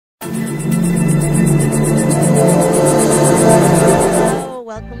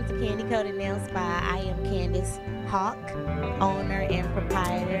CandyCoated Nail Spa. I am Candace Hawk, owner and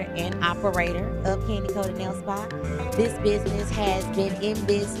proprietor and operator of CandyCoated Nail Spa. This business has been in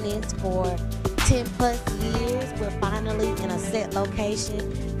business for 10 plus years. We're finally in a set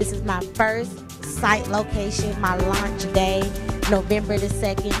location. This is my first site location, my launch day, November the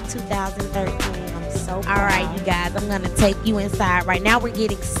 2nd, 2013. So all right, you guys, I'm gonna take you inside right now. We're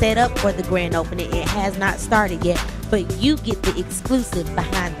getting set up for the grand opening. It has not started yet, but you get the exclusive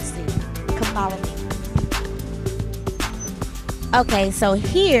behind the scenes. Come follow me. Okay, so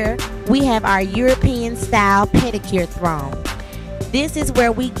here we have our European style pedicure throne. This is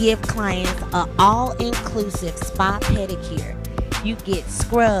where we give clients an all-inclusive spa pedicure. You get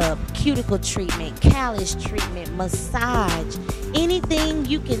scrub, cuticle treatment, callus treatment, massage. Anything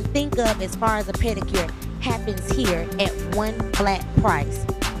you can think of as far as a pedicure happens here at one flat price.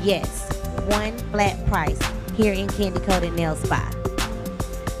 Yes, one flat price here in CandyCoated Nail Spa.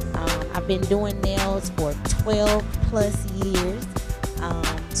 I've been doing nails for 12 plus years.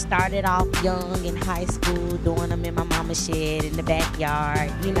 Started off young in high school, doing them in my mama's shed in the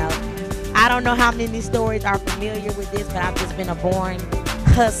backyard. You know, I don't know how many stories are familiar with this, but I've just been a born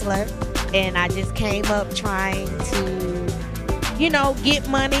hustler, and I just came up trying to, you know, get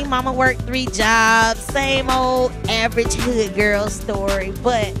money. Mama worked 3 jobs, same old average hood girl story,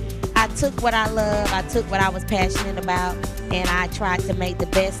 but I took what I love, I took what I was passionate about, and I tried to make the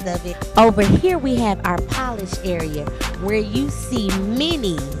best of it. Over here we have our polish area where you see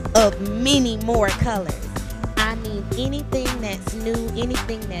many more colors. I mean, anything that's new,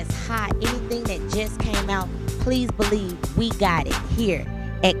 anything that's hot, anything that just came out, please believe we got it here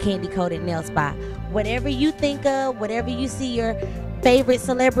at CandyCoated Nail Spa. Whatever you think of, whatever you see your favorite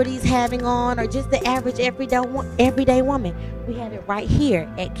celebrities having on, or just the average everyday woman, we have it right here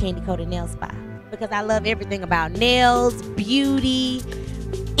at CandyCoated Nail Spa. Because I love everything about nails, beauty,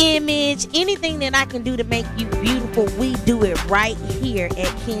 image, anything that I can do to make you beautiful, we do it right here at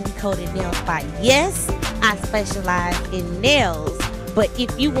CandyCoated Nail Spa. Yes, I specialize in nails, but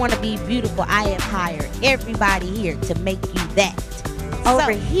if you want to be beautiful, I have hired everybody here to make you that.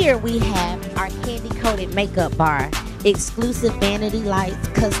 Over here we have our CandyCoated makeup bar, exclusive vanity lights,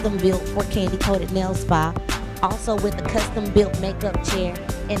 custom built for CandyCoated Nail Spa, also with a custom built makeup chair,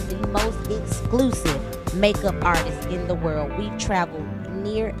 and the most exclusive makeup artist in the world. We've traveled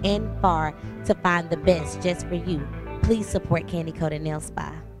near and far to find the best just for you. Please support CandyCoated Nail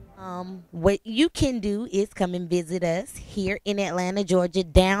Spa. What you can do is come and visit us here in Atlanta, Georgia,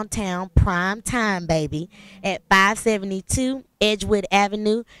 downtown prime time, baby, at 572 Edgewood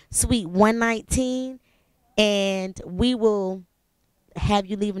Avenue, Suite 119, and we will have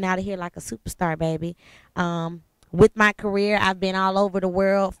you leaving out of here like a superstar, baby. With my career, I've been all over the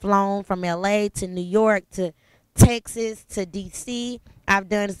world, flown from LA to New York to Texas to DC. I've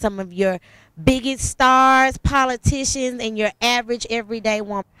done some of your biggest stars, politicians, and your average everyday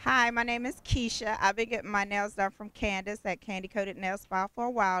woman. Hi, my name is Keisha. I've been getting my nails done from Candace at CandyCoated Nail Spa for a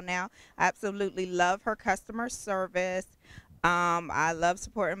while now. I absolutely love her customer service. I love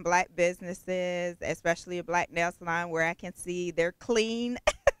supporting black businesses, especially a black nail salon where I can see they're clean.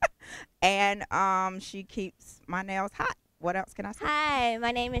 And she keeps my nails hot. What else can I say? Hi,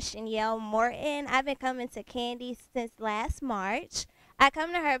 my name is Shanielle Morton. I've been coming to Candy since last March. I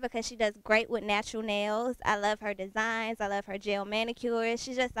come to her because she does great with natural nails. I love her designs. I love her gel manicures.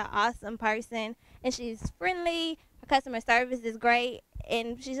 She's just an awesome person, and she's friendly. Her customer service is great,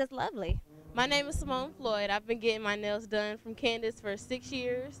 and she's just lovely. My name is Simone Floyd. I've been getting my nails done from Candace for 6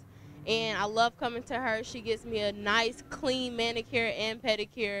 years, and I love coming to her. She gets me a nice, clean manicure and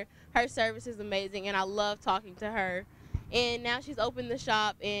pedicure. Her service is amazing, and I love talking to her. And now she's opened the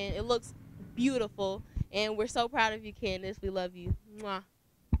shop, and it looks beautiful. And we're so proud of you, Candace. We love you. Mwah.